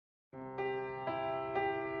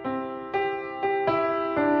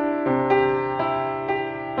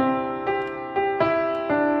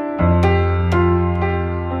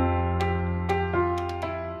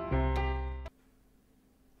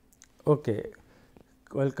Okay,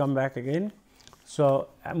 we will come back again. So,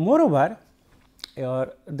 moreover,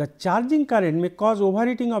 the charging current may cause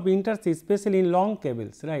overheating of intersheath, especially in long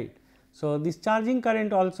cables, right. So, this charging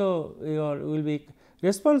current also will be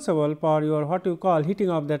responsible for your what you call heating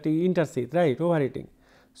of that intersheath, right, overheating.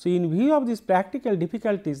 So, in view of these practical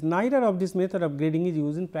difficulties, neither of this method of grading is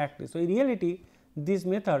used in practice. So, in reality these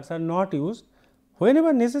methods are not used.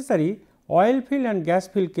 Whenever necessary, oil filled and gas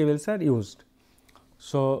filled cables are used.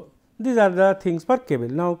 So, these are the things for cable.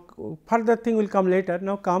 Now, further thing will come later.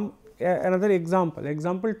 Now, come another example,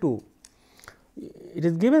 example 2. It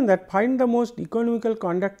is given that find the most economical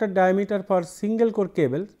conductor diameter for single core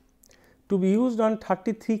cable to be used on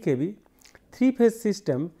 33 kV 3 phase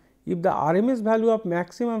system if the RMS value of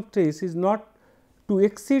maximum stress is not to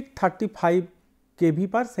exceed 35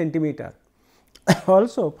 kV per centimeter.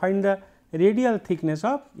 Also find the radial thickness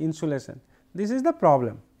of insulation. This is the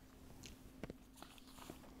problem,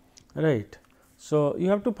 right. So, you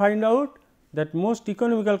have to find out that most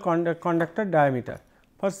economical conductor diameter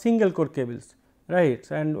for single core cables, right,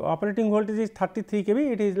 and operating voltage is 33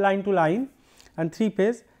 kV, it is line to line and 3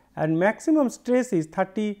 phase, and maximum stress is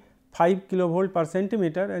 35 kilovolt per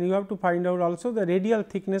centimeter, and you have to find out also the radial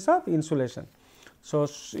thickness of insulation. So,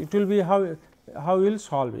 it will be how we will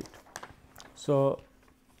solve it. So,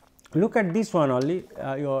 look at this one only,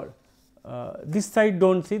 this side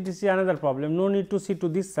do not see, this is another problem, no need to see to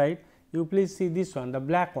this side, you please see this one, the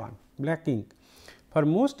black one, black ink. For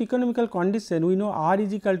most economical condition, we know R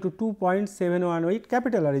is equal to 2.718,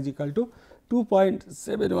 capital R is equal to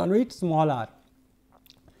 2.718 small r.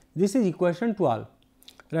 This is equation 12,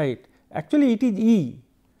 right. Actually, it is E,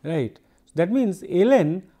 right. That means,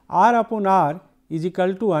 ln R upon R is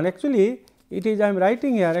equal to 1. Actually, it is I am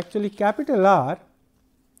writing here actually capital R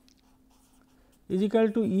is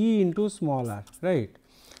equal to E into small r, right.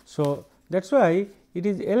 So, that is why it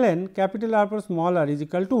is ln capital R per small r is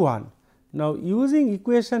equal to 1. Now, using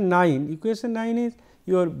equation 9 is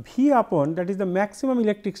your V upon, that is the maximum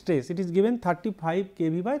electric stress, it is given 35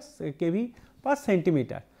 kV per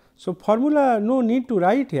centimeter. So, formula no need to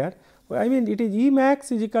write here, I mean it is E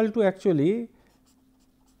max is equal to actually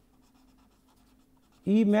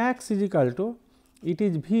E max is equal to, it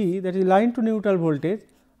is V, that is line to neutral voltage,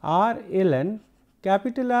 R ln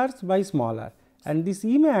capital R by small r, and this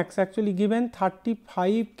E max actually given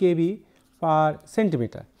 35 kV per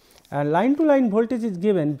centimeter, and line to line voltage is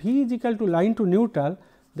given V is equal to line to neutral,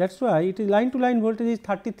 that is why it is line to line voltage is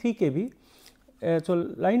 33 kV. So,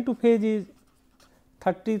 line to phase is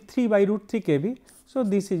 33 by root 3 kV. So,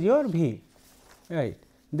 this is your V, right.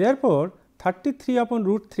 Therefore, 33 upon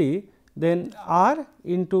root 3, then R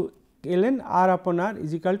into ln R upon R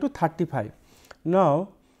is equal to 35. Now,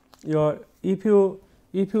 your if you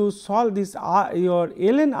solve this your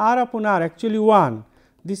ln R upon R actually 1,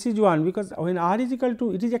 this is 1, because when R is equal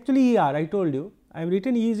to, it is actually ER, I told you, I have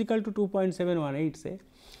written E is equal to 2.718 say.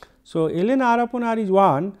 So, ln R upon R is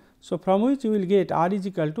 1. So, from which you will get R is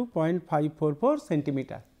equal to 0.544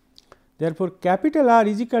 centimeter. Therefore, capital R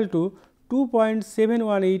is equal to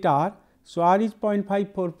 2.718 R. So, R is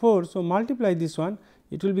 0.544. So, multiply this one,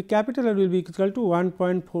 it will be capital R will be equal to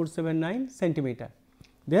 1.479 centimeter.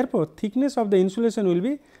 Therefore, thickness of the insulation will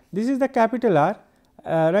be, this is the capital R,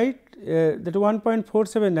 right, that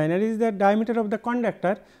 1.479, and is the diameter of the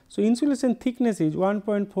conductor. So, insulation thickness is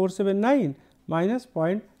 1.479 minus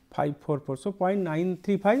 0.544. So,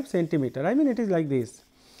 0.935 centimeter, I mean it is like this.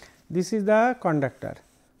 This is the conductor,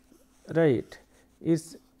 right,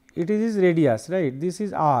 it is its radius, right, this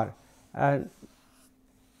is R, and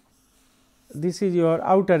this is your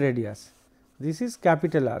outer radius, this is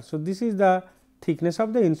capital R. So, this is the thickness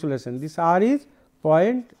of the insulation, this R is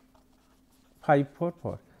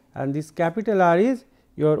 0.544 and this capital R is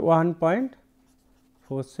your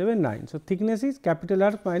 1.479. So, thickness is capital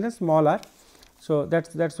R minus small r. So,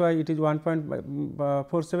 that is why it is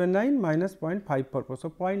 1.479 minus 0.544. So,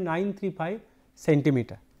 0.935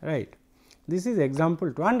 centimeter, right. This is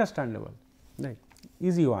example 2, understandable, right,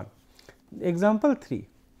 easy one. Example 3,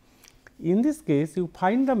 in this case you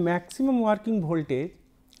find the maximum working voltage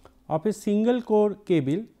of a single core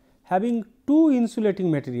cable having two insulating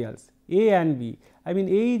materials A and B. I mean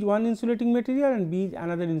A is one insulating material and B is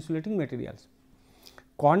another insulating materials.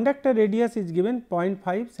 Conductor radius is given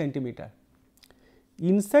 0.5 centimeter.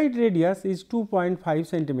 Inside radius is 2.5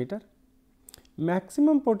 centimeter.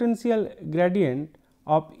 Maximum potential gradient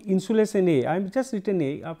of insulation A, I am just written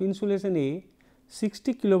A, of insulation A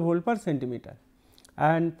 60 kilovolt per centimeter,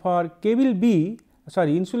 and for cable B,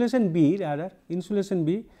 sorry, insulation B rather, insulation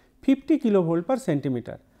B 50 kilovolt per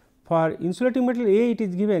centimeter. For insulating material A, it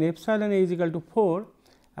is given epsilon A is equal to 4,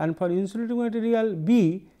 and for insulating material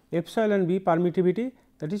B, epsilon b permittivity,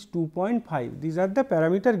 that is 2.5. These are the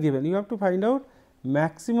parameter given. You have to find out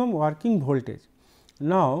maximum working voltage.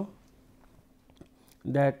 Now,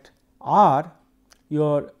 that R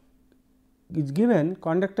your is given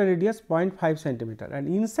conductor radius 0.5 centimeter and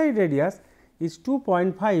inside radius is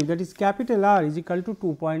 2.5, that is capital R is equal to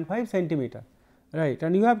 2.5 centimeter, right,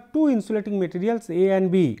 and you have two insulating materials A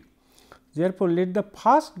and B. Therefore, let the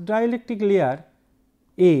first dielectric layer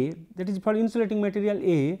A, that is for insulating material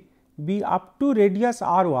A, be up to radius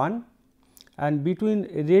R1, and between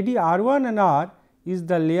radii R1 and R is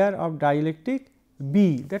the layer of dielectric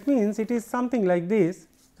B. That means, it is something like this,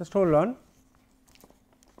 just hold on.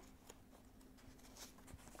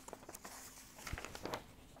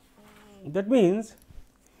 That means,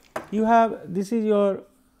 you have this is your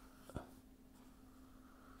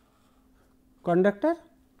conductor,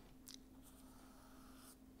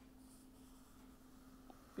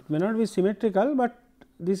 it may not be symmetrical, but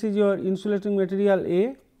this is your insulating material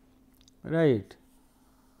A, right,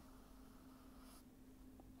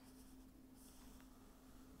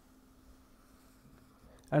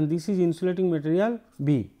 and this is insulating material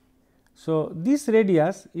B. So, this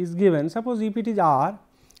radius is given, suppose if it is R,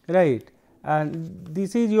 right, and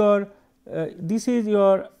this is your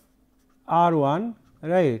R1,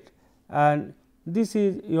 right, and this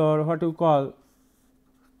is your what you call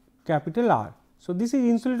capital R. So, this is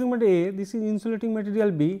insulating material A, this is insulating material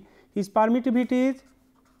B, his permittivity is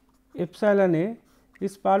epsilon A,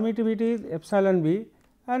 his permittivity is epsilon B,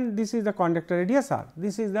 and this is the conductor radius R.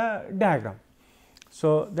 This is the diagram.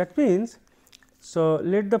 So, that means, so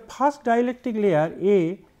let the first dielectric layer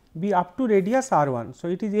A be up to radius R1. So,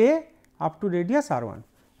 it is A up to radius R1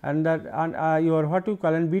 and that and your what you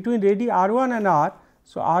call, and between radii R1 and R.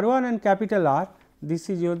 So, R1 and capital R, this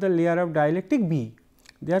is your the layer of dielectric B.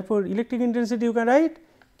 Therefore, electric intensity you can write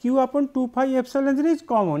Q upon 2 pi epsilon 0 is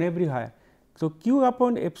common everywhere. So, Q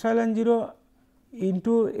upon epsilon 0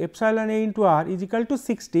 into epsilon A into R is equal to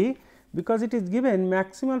 60, because it is given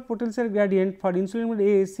maximal potential gradient for insulating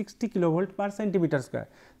A is 60 kilovolt per centimeter square.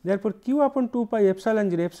 Therefore, Q upon 2 pi epsilon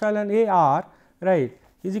 0 epsilon A R, right,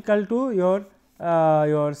 is equal to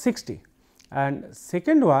your 60, and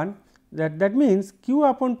second one that means Q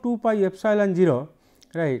upon 2 pi epsilon 0,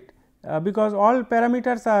 right, because all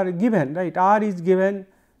parameters are given, right, R is given,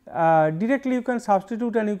 directly you can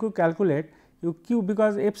substitute and you could calculate you Q,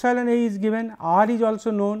 because epsilon A is given, R is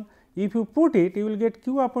also known. If you put it, you will get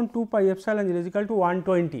Q upon 2 pi epsilon 0 is equal to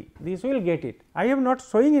 120. This will get it. I am not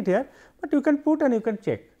showing it here, but you can put and you can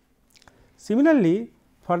check. Similarly,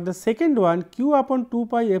 for the second one, Q upon 2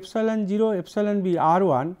 pi epsilon 0 epsilon B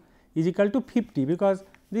R1 is equal to 50, because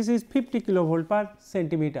this is 50 kilovolt per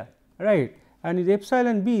centimeter, right, and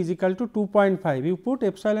epsilon B is equal to 2.5. You put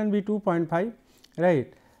epsilon B 2.5,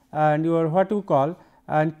 right, and your what you call,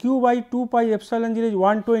 and Q by 2 pi epsilon 0 is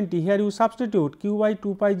 120. Here you substitute Q by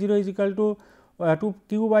 2 pi 0 is equal to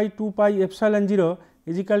Q by 2 pi epsilon 0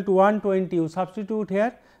 is equal to 120. You substitute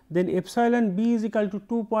here, then epsilon B is equal to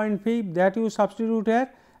 2.5, that you substitute here,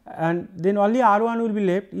 and then only R1 will be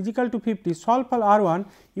left is equal to 50. Solve for R1,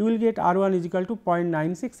 you will get R1 is equal to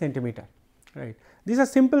 0.96 centimeter, right. This is a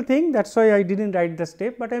simple thing, that is why I did not write the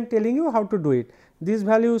step, but I am telling you how to do it. This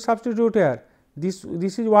value substitute here, this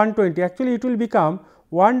is 120, actually it will become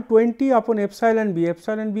 120 upon epsilon B is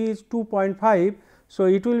 2.5. So,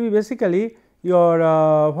 it will be basically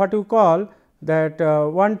your what you call that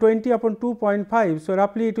 120 upon 2.5. So,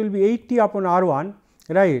 roughly it will be 80 upon R1,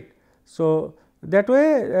 right. So, that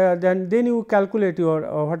way then you calculate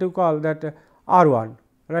your what you call that R1,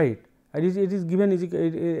 right, it is given is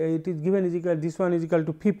equal, this one is equal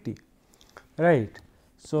to 50, right.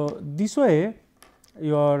 So, this way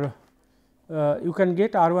your you can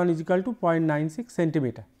get R1 is equal to 0.96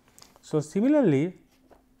 centimeter. So, similarly,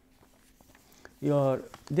 your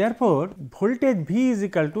therefore, voltage V is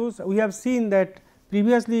equal to, we have seen that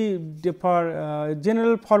previously for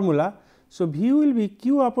general formula. So, V will be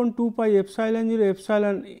Q upon 2 pi epsilon 0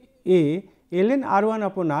 epsilon A ln R1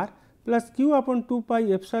 upon R plus Q upon 2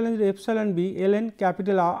 pi epsilon 0 epsilon B ln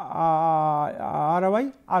capital R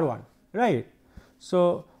by R1, right.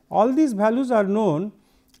 So, all these values are known.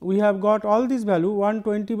 We have got all these value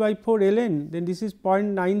 120 by 4 ln, then this is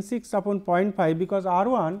 0.96 upon 0.5, because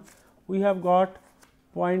R1 we have got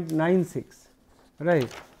 0.96,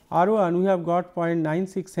 right, R1 we have got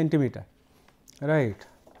 0.96 centimeter, right.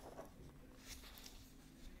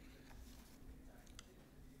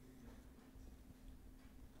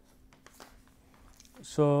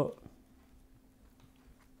 So,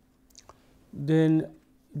 then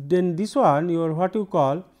this one your what you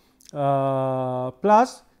call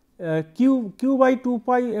plus q by 2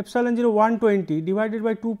 pi epsilon 0 120 divided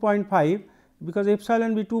by 2.5, because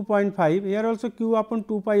epsilon be 2.5, here also q upon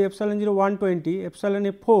 2 pi epsilon 0 120 epsilon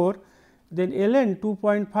a 4, then ln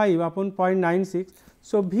 2.5 upon 0.96.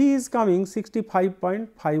 So, V is coming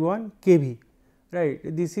 65.51 kV, right.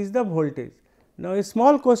 This is the voltage. Now, a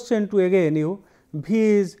small question to again you,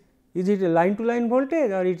 V is it a line to line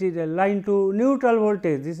voltage or it is a line to neutral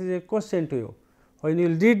voltage? This is a question to you. When you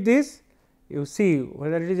will read this, you see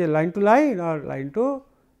whether it is a line to line or line to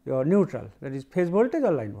your neutral, that is phase voltage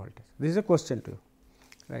or line voltage. This is a question to you,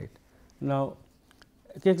 right. Now,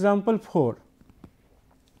 example 4.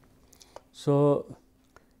 So,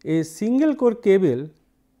 a single core cable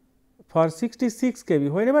for 66 kV,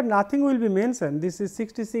 whenever nothing will be mentioned, this is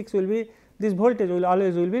 66 will be, this voltage will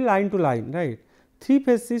always will be line to line, right. 3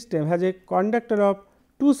 phase system has a conductor of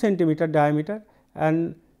 2 centimeter diameter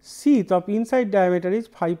and sheath of inside diameter is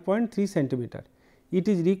 5.3 centimeter. It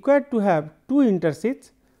is required to have 2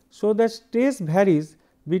 intersheaths, so the stress varies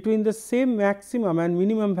between the same maximum and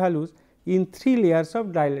minimum values in 3 layers of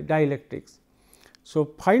dielectrics. So,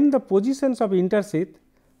 find the positions of intersheath,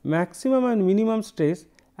 maximum and minimum stress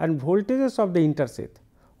and voltages of the intersheath.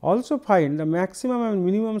 Also find the maximum and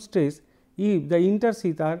minimum stress if the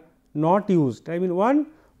intersheath are not used. I mean, one,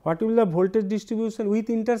 what will be the voltage distribution with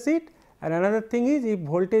intersheath, and another thing is if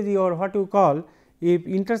voltage or what you call, if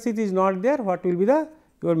intersheath is not there, what will be the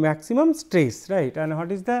your maximum stress, right, and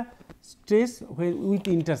what is the stress with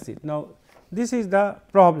intersheath. Now, this is the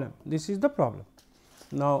problem, this is the problem.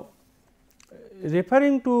 Now,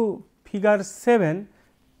 referring to figure 7,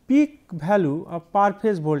 peak value of per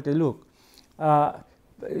phase voltage, look,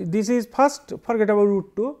 this is first, forget about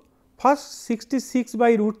root 2, first 66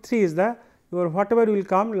 by root 3 is the your whatever will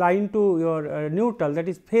come line to your neutral, that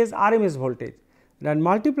is phase RMS voltage, then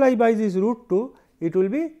multiply by this root 2, it will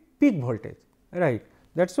be peak voltage, right.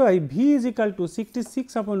 That is why V is equal to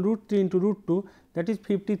 66 upon root 3 into root 2, that is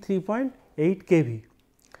 53.8 kV.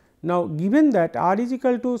 Now, given that R is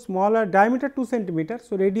equal to smaller diameter 2 centimeter,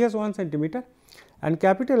 so radius 1 centimeter and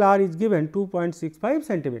capital R is given 2.65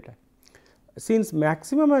 centimeter. Since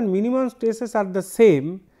maximum and minimum stresses are the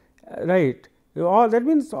same, right, all that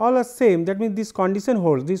means all are same, that means this condition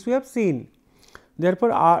holds, this we have seen.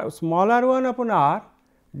 Therefore, R small r 1 upon R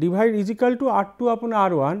divide is equal to R 2 upon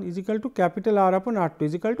R 1 is equal to capital R upon R 2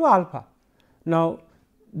 is equal to alpha. Now,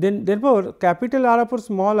 then therefore, capital R upon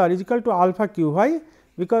small r is equal to alpha q. Why?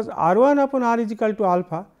 Because R 1 upon R is equal to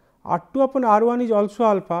alpha, R 2 upon R 1 is also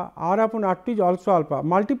alpha, R upon R 2 is also alpha,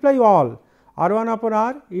 multiply all R 1 upon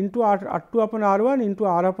R into R 2 upon R 1 into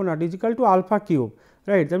R upon R is equal to alpha cube,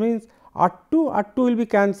 right. That means, R 2 will be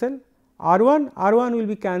cancelled, R 1 will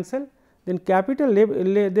be cancelled, then capital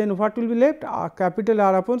then what will be left, capital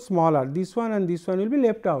R upon small r, this one and this one will be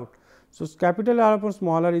left out. So, capital R upon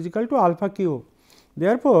small r is equal to alpha cube.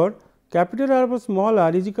 Therefore, capital R upon small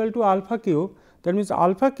r is equal to alpha cube, that means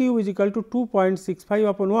alpha cube is equal to 2.65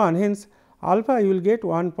 upon 1, hence alpha you will get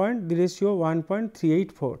the ratio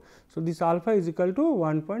 1.384. So, this alpha is equal to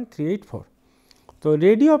 1.384. So,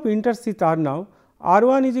 radio of intersheath are now R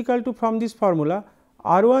 1 is equal to, from this formula,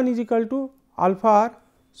 R 1 is equal to alpha r.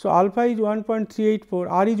 So, alpha is 1.384,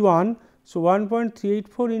 R is 1. So,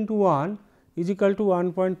 1.384 into 1 is equal to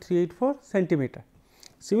 1.384 centimeter.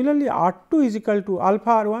 Similarly, R 2 is equal to alpha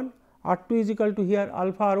R 1, R 2 is equal to here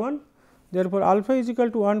alpha R 1. Therefore, alpha is equal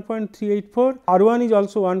to 1.384, R 1 is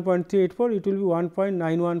also 1.384, it will be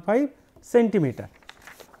 1.915 centimeter,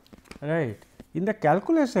 right. In the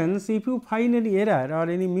calculations, if you find any error or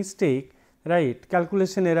any mistake, right,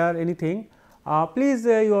 calculation error anything, please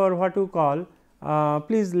your what you call,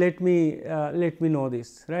 please let me know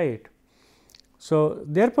this, right. So,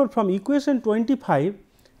 therefore, from equation 25,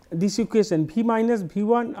 this equation V minus V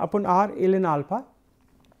 1 upon R ln alpha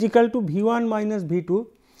is equal to V 1 minus V 2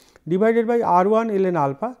 divided by R 1 ln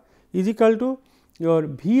alpha is equal to your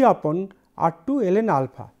V upon R 2 ln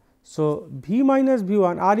alpha. So, V minus V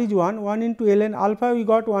 1, R is 1 into ln alpha we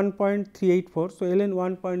got 1.384. So, ln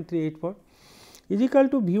 1.384 is equal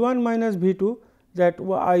to V 1 minus V 2, that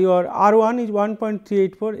your R 1 is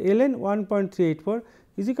 1.384, ln 1.384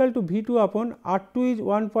 is equal to V 2 upon R 2 is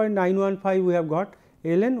 1.915 we have got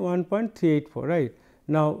ln 1.384, right.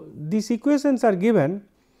 Now, these equations are given.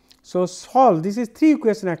 So, solve, this is 3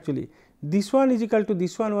 equation actually, this one is equal to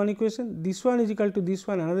this one equation, this one is equal to this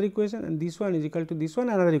one another equation, and this one is equal to this one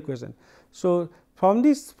another equation. So, from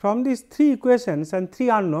these 3 equations and 3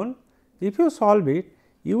 unknown, if you solve it,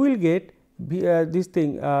 you will get this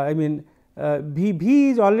thing, I mean V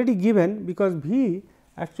is already given, because V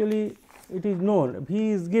actually it is known,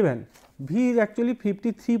 V is given, V is actually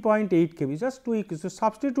 53.8 kb, just 2 equations. So,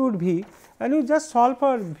 substitute V and you just solve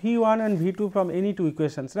for V 1 and V 2 from any two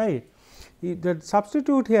equations, right. The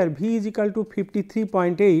substitute here V is equal to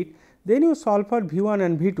 53.8, then you solve for V 1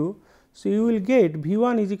 and V 2. So, you will get V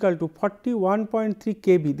 1 is equal to 41.3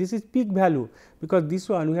 kb, this is peak value, because this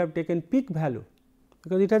one we have taken peak value,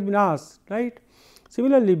 because it has been asked, right.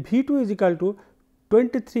 Similarly, V 2 is equal to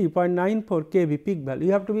 23.94 kb peak value.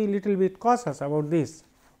 You have to be little bit cautious about this.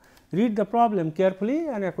 Read the problem carefully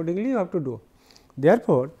and accordingly you have to do.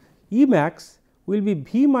 Therefore, E max will be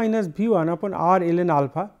V minus V 1 upon R ln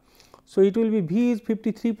alpha. So, it will be V is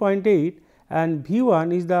 53.8 and V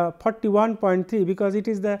 1 is the 41.3, because it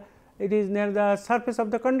is near the surface of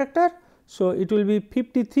the conductor. So, it will be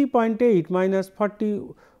 53.8 minus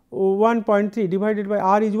 41.3 divided by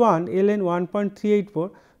R is 1 ln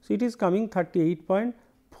 1.384. So, it is coming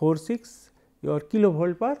 38.46 your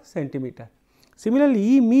kilovolt per centimeter. Similarly,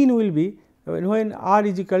 E mean will be when R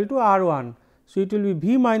is equal to R 1. So, it will be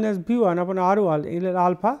V minus V 1 upon R 1 ln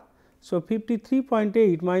alpha. So,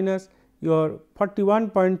 53.8 minus your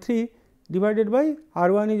 41.3 divided by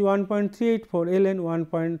R 1 is 1.384 ln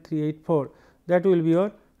 1.384, that will be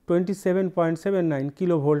your 27.79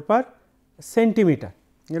 kilovolt per centimeter,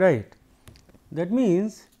 right. That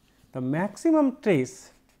means, the maximum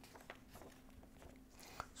trace.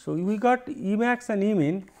 So, we got E max and E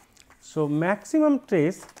min. So, maximum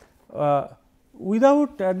trace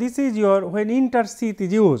without this is your when interseeth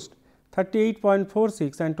is used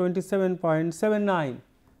 38.46 and 27.79,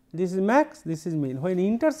 this is max, this is mean. When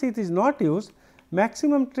interseeth is not used,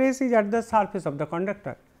 maximum trace is at the surface of the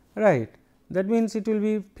conductor, right. That means, it will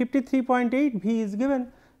be 53.8 V is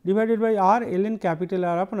given divided by R ln capital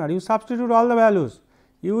R upon R. You substitute all the values,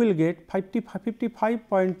 you will get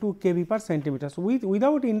 55.2 kb per centimeter. So,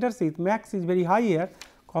 without interseeth max is very high here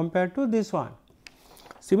compared to this one.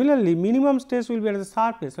 Similarly, minimum stress will be at the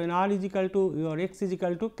surface when R is equal to your x is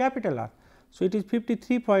equal to capital R. So, it is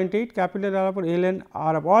 53.8 capital R upon ln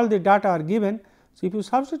R of all the data are given. So, if you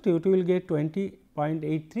substitute you will get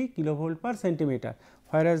 20.83 kilovolt per centimeter,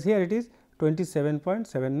 whereas here it is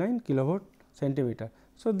 27.79 kilovolt centimeter.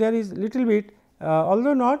 So, there is little bit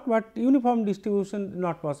although not, but uniform distribution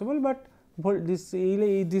not possible, but this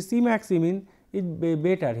E max E min is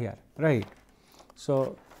better here, right.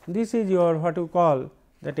 So, this is your what you call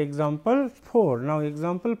that example 4. Now,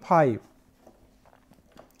 example 5.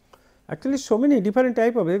 Actually, so many different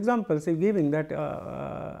type of examples are giving that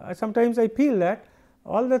sometimes I feel that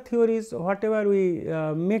all the theories whatever we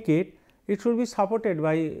make it, it should be supported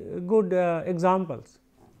by good examples.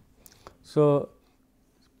 So,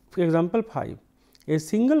 example 5, a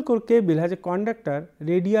single core cable has a conductor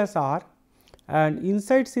radius r and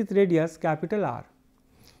inside sheath radius capital R.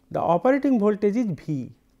 The operating voltage is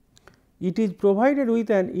V. It is provided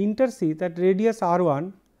with an intersheath at radius r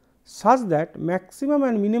 1 such that maximum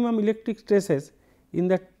and minimum electric stresses in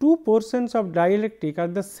the two portions of dielectric are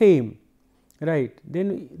the same, right.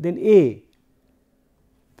 Then A,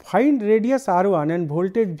 find radius r 1 and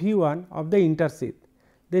voltage V 1 of the intersheath.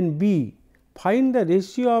 Then B, find the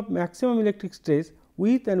ratio of maximum electric stress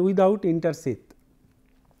with and without intersheath.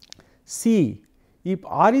 C, if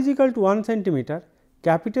R is equal to 1 centimeter,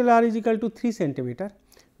 capital R is equal to 3 centimeter,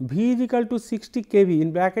 V is equal to 60 kV,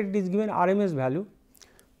 in bracket it is given RMS value,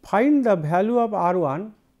 find the value of R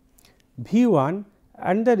 1, V 1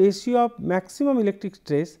 and the ratio of maximum electric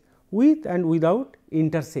stress with and without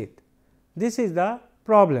intersheath. This is the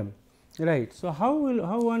problem, right. So, how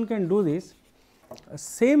one can do this?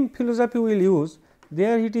 Same philosophy we will use,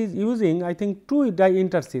 there it is using I think 2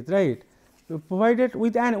 intersheath, right, provided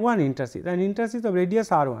with one intersheath of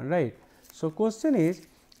radius r 1, right. So, question is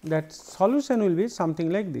that solution will be something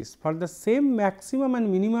like this: for the same maximum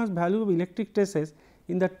and minimum value of electric stresses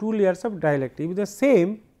in the two layers of dielectric, with the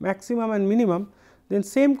same maximum and minimum, then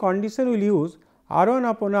same condition will use r 1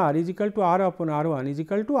 upon r is equal to r upon r 1 is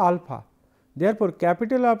equal to alpha. Therefore,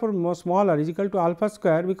 capital R upon small r is equal to alpha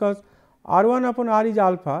square, because r 1 upon r is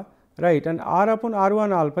alpha, right, and r upon r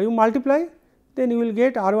 1 alpha you multiply, then you will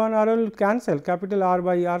get r 1 r will cancel, capital R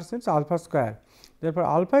by r since alpha square. Therefore,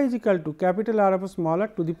 alpha is equal to capital R upon small r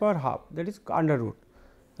to the power half, that is under root,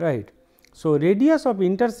 right. So, radius of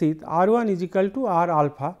intersheath r 1 is equal to r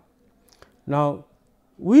alpha. Now,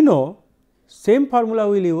 we know same formula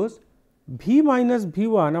we will use V minus V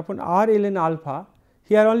 1 upon r ln alpha.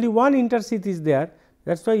 Here only one intersheath is there,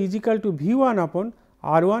 that is why is equal to V 1 upon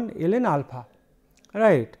r 1 ln alpha,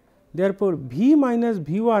 right. Therefore, V minus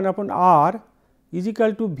V 1 upon r is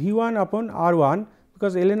equal to V 1 upon r 1,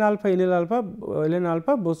 because ln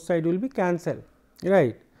alpha both side will be cancelled,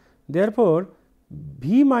 right. Therefore,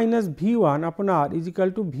 V minus V 1 upon R is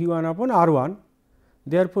equal to V 1 upon R 1.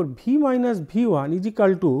 Therefore, V minus V 1 is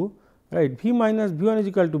equal to, right, V minus V 1 is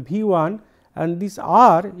equal to V 1, and this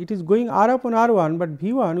R, it is going R upon R 1, but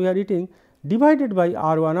V 1 we are writing divided by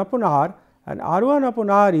R 1 upon R, and R 1 upon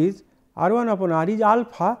R is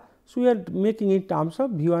alpha. So, we are making it terms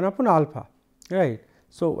of V 1 upon alpha, right.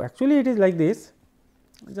 So, actually it is like this,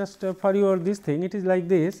 just for your this thing, it is like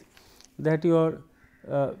this, that your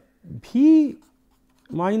V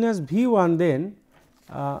minus V 1 then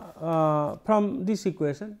from this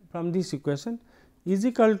equation is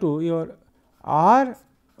equal to your R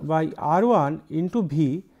by R 1 into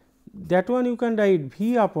V, that one you can write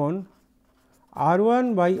V upon R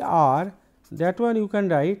 1 by R, that one you can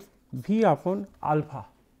write V upon alpha,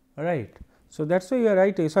 right. So, that is why you are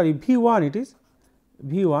writing, sorry, V 1 it is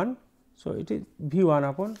V 1. So, it is V 1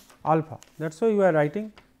 upon alpha, that is why you are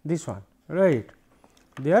writing this one, right.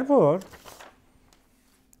 Therefore,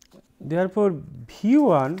 V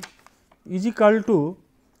 1 is equal to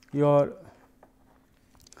your,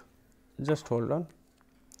 just hold on,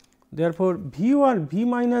 therefore, V 1 V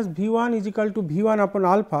minus V 1 is equal to V 1 upon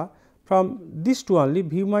alpha, from this two only,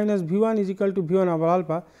 V minus V 1 is equal to V 1 upon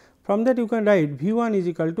alpha, from that you can write V 1 is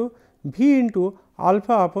equal to V into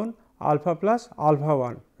alpha upon alpha plus alpha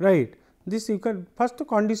 1, right. This you can, first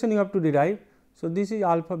condition you have to derive. So, this is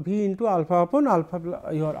alpha V into alpha upon alpha,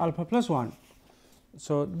 your alpha plus 1.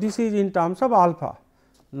 So, this is in terms of alpha.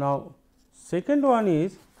 Now, second one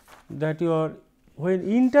is that your, when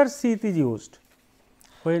intersheath is used,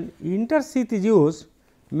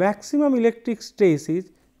 maximum electric stress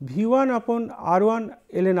is V 1 upon R 1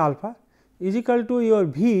 ln alpha is equal to your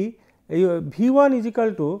V 1 is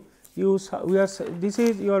equal to, this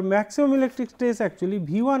is your maximum electric stress actually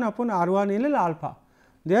V 1 upon R 1 ln alpha.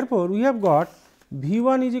 Therefore, we have got V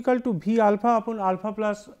 1 is equal to V alpha upon alpha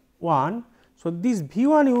plus 1. So, this V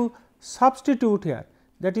 1 you substitute here,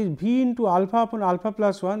 that is V into alpha upon alpha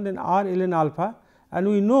plus 1, then R ln alpha, and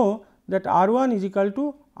we know that R 1 is equal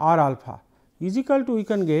to R alpha is equal to, we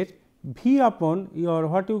can get V upon your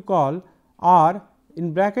what you call R,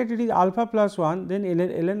 in bracket it is alpha plus 1, then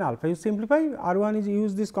ln alpha. You simplify, R 1 is,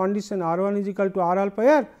 use this condition, R 1 is equal to R alpha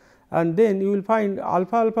here, and then you will find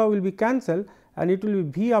alpha will be cancelled, and it will be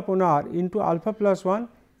V upon R into alpha plus 1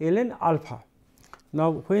 ln alpha.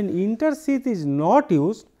 Now, when intersheath is not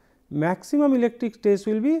used, maximum electric stress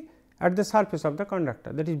will be at the surface of the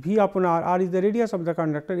conductor, that is V upon R, R is the radius of the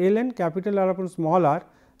conductor, ln capital R upon small r,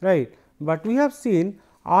 right. But we have seen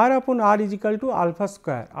R upon R is equal to alpha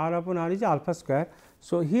square, R upon R is alpha square.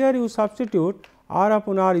 So, here you substitute R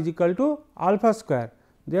upon R is equal to alpha square.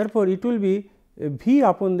 Therefore, it will be V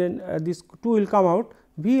upon, then this 2 will come out,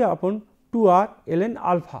 V upon 2 R ln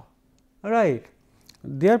alpha, right.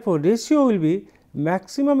 Therefore, ratio will be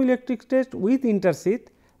maximum electric stress with intersheath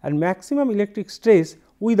and maximum electric stress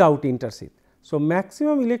without intersheath. So,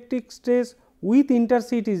 maximum electric stress with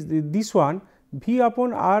intersheath is this one, V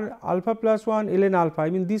upon R alpha plus 1 ln alpha, I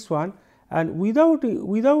mean this one, and without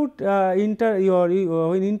when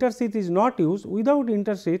intersheath is not used, without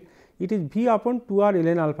intersheath it is V upon 2 R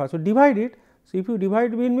ln alpha. So, divide it. So, if you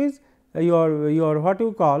divide V means your what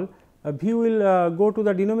you call V will go to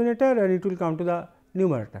the denominator and it will come to the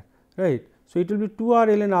numerator, right. So, it will be 2 R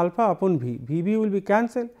ln alpha upon V, V will be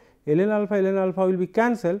cancelled, ln alpha will be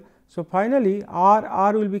cancelled. So, finally,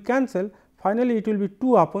 R will be cancelled, finally, it will be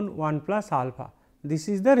 2 upon 1 plus alpha, this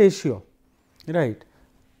is the ratio, right.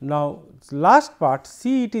 Now, last part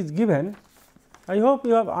C it is given, I hope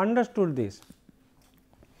you have understood this.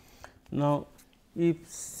 Now, if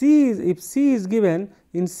C is given,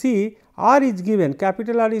 in C R is given,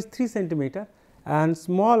 capital R is 3 centimeter and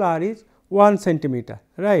small r is 1 centimeter,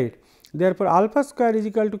 right. Therefore, alpha square is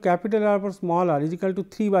equal to capital R for small r is equal to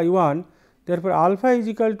 3 by 1. Therefore, alpha is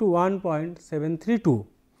equal to 1.732.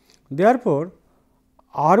 Therefore,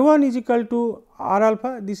 R 1 is equal to R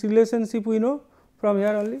alpha, this relationship we know from here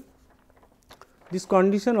only. This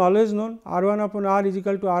condition always known, R 1 upon R is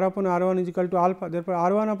equal to R upon R 1 is equal to alpha. Therefore,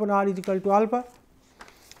 R 1 upon R is equal to alpha.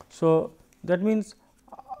 So, that means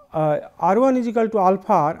R 1 is equal to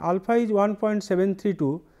alpha r, alpha is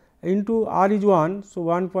 1.732 into R is 1. So,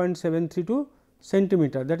 1.732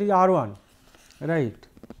 centimeter, that is R 1, right,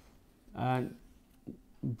 and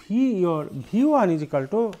your V 1 is equal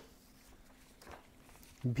to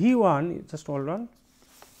V 1, just hold on,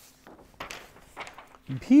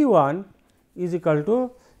 V 1 is equal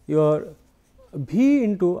to your V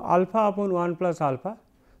into alpha upon 1 plus alpha.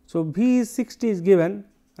 So, V is 60 is given,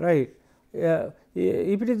 right.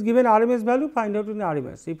 If it is given RMS value, find out in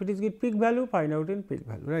RMS. If it is given peak value, find out in peak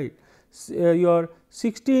value, right. Your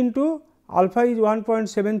 60 into alpha is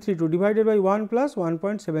 1.732 divided by 1 plus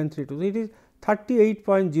 1.732. So, it is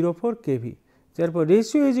 38.04 kV. Therefore,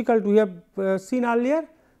 ratio is equal to, we have seen earlier,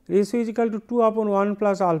 ratio is equal to 2 upon 1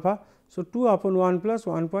 plus alpha. So, 2 upon 1 plus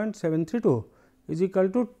 1.732 is equal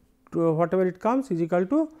to whatever it comes is equal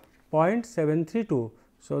to 0.732.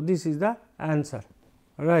 So, this is the answer,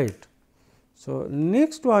 right. So,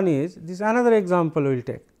 next one is this another example we will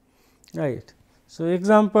take, right. So,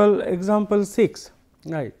 example 6,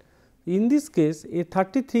 right. In this case a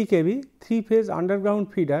 33 kV 3 phase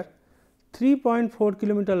underground feeder 3.4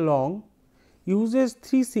 kilometer long uses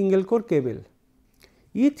 3 single core cable.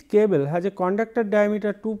 Each cable has a conductor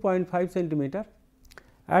diameter 2.5 centimeter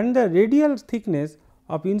and the radial thickness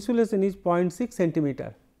of insulation is 0.6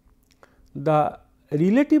 centimeter. The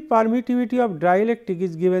relative permittivity of dielectric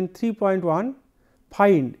is given 3.1.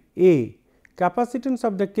 Find A capacitance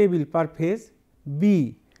of the cable per phase,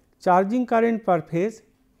 B charging current per phase,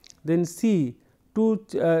 then C your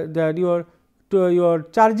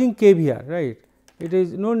charging kVAR, right. It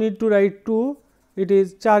is no need to write 2, it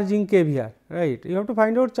is charging kVAR, right. You have to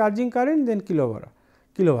find out charging current, then kilovar.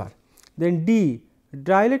 Then D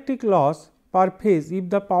dielectric loss per phase if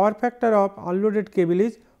the power factor of unloaded cable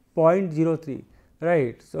is 0.03,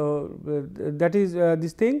 right. So, that is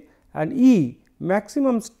this thing, and E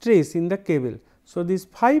maximum stress in the cable. So, these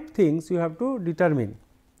 5 things you have to determine.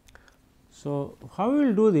 So, how we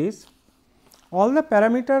will do this? All the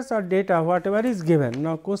parameters or data whatever is given.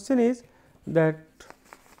 Now, question is that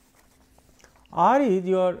R is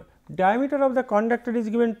your diameter of the conductor is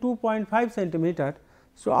given 2.5 centimeter.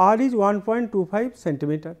 So, R is 1.25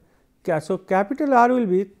 centimeter. So, capital R will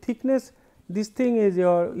be thickness, this thing is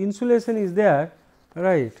your insulation is there,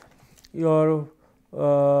 right. Your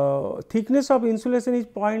thickness of insulation is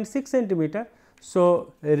 0.6 centimeter.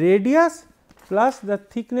 So, radius plus the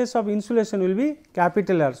thickness of insulation will be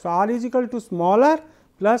capital R. So, R is equal to small r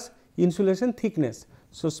plus insulation thickness.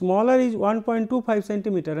 So, smaller is 1.25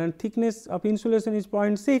 centimeter and thickness of insulation is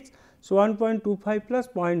 0.6. So, 1.25 plus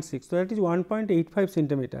 0.6. So, that is 1.85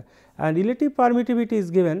 centimeter and relative permittivity is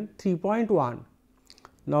given 3.1.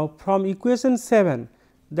 Now, from equation 7,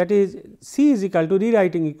 that is C is equal to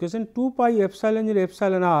rewriting equation 2 pi epsilon 0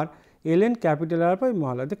 epsilon r ln capital R by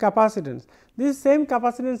small r, the capacitance. This same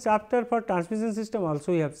capacitance chapter for transmission system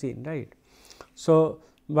also we have seen, right. So,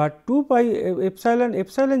 but 2 pi epsilon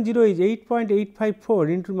 0 is 8.854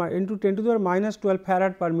 into 10 to the power minus 12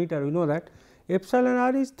 farad per meter, we know that. Epsilon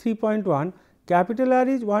r is 3.1, capital R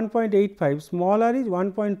is 1.85, small r is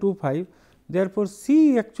 1.25. Therefore,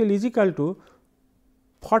 C actually is equal to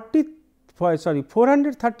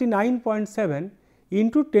 439.7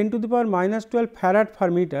 into 10 to the power minus 12 farad per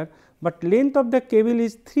meter, but length of the cable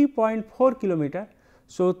is 3.4 kilometer.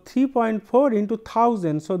 So, 3.4 into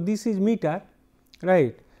 1000. So, this is meter,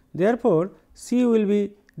 right. Therefore, C will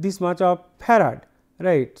be this much of farad,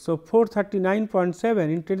 right. So,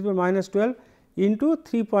 439.7 into 10 to the power minus 12 into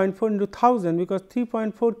 3.4 into 1000, because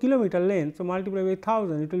 3.4 kilometer length. So, multiply by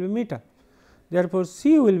 1000 it will be meter. Therefore,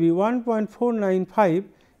 C will be 1.495.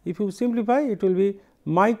 If you simplify, it will be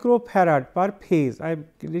microfarad per phase. I have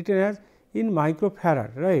written as in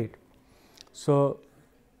microfarad, right. So,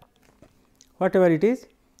 whatever it is,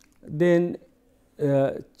 then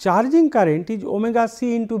charging current is omega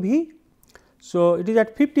C into V. So, it is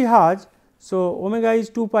at 50 hertz. So, omega is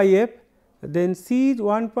 2 pi f, then C is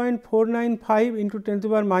 1.495 into 10 to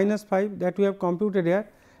the power minus 5, that we have computed here,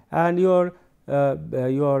 and your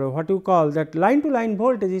what you call that line to line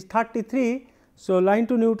voltage is 33. So, line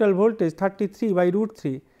to neutral voltage 33 by root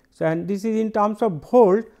 3. So, and this is in terms of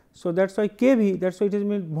volt. So, that is why kV, that is why it is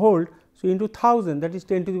meant volt. So, into 1000, that is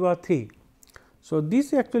 10 to the power 3. So,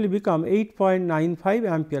 this actually become 8.95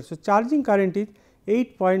 ampere. So, charging current is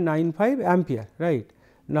 8.95 ampere, right.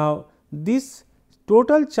 Now, this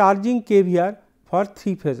total charging kVAR for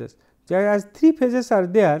 3 phases, as 3 phases are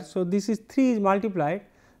there. So, this is 3 is multiplied,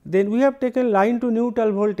 then we have taken line to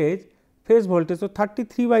neutral voltage, phase voltage. So,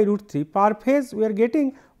 33 by root 3 per phase we are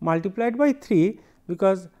getting multiplied by 3,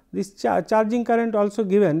 because this charging current also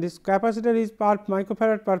given, this capacitor is per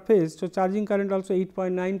microfarad per phase. So, charging current also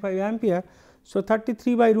 8.95 ampere. So,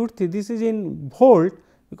 33 by root 3, this is in volt,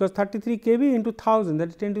 because 33 kV into 1000, that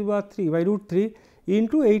is 10 to the power 3 by root 3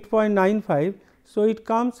 into 8.95. So, it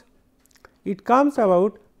comes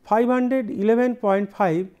about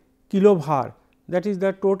 511.5 kilovar, that is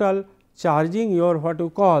the total charging your what you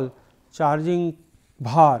call charging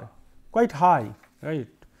var, quite high, right,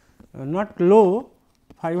 not low.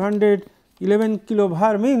 511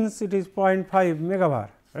 kilovar means it is 0.5 megavar,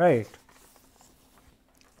 right.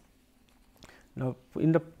 Now,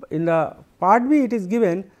 in the part B it is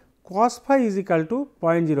given cos phi is equal to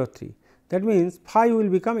 0.03. that means phi will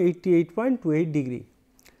become 88.28 degree.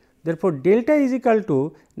 Therefore, delta is equal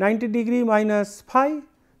to 90 degree minus phi.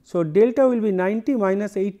 So, delta will be 90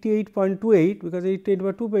 minus 88.28 because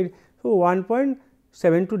 88/2, so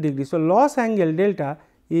 1.72 degree. So, loss angle delta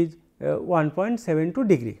is 1.72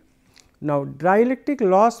 degree. Now, dielectric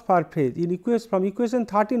loss per phase in from equation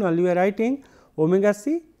 13 only we are writing omega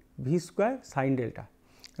c v square sin delta,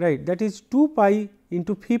 right, that is 2 pi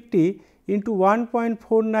into 50 into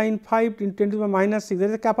 1.495 into 10 to the minus 6, that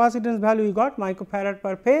is the capacitance value we got microfarad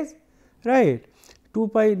per phase, right. 2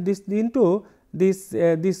 pi this into this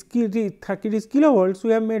it is kilovolts,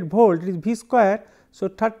 we have made volt, it is v square. So,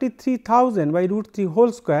 33,000 by root 3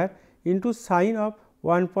 whole square into sine of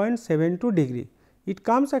 1.72 degree. It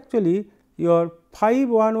comes actually your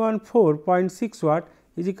 5114.6 watt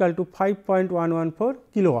is equal to 5.114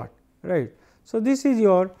 kilowatt, right. So, this is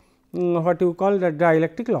your what you call the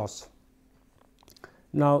dielectric loss.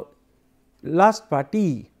 Now, last part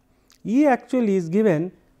E. E actually is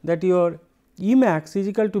given that your E max is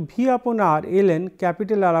equal to V upon R ln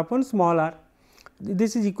capital R upon small r.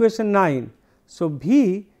 This is equation 9. So,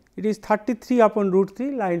 V it is 33 upon root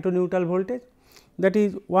 3 line to neutral voltage, that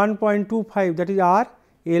is 1.25, that is R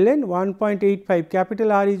ln 1.85,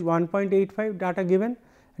 capital R is 1.85 data given,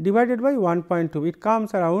 divided by 1.2, it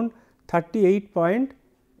comes around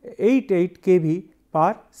 38.88 kV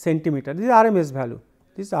per centimeter. This is RMS value,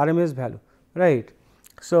 this is RMS value, right.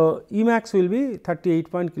 So, E max will be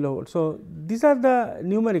 38 kilovolt. So, these are the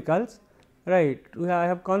numericals, right. I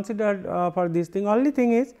have considered for this thing. Only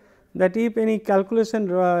thing is that if any calculation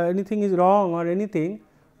anything is wrong or anything,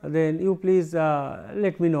 then you please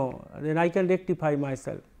let me know, then I can rectify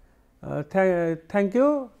myself. Thank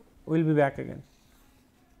you, we will be back again.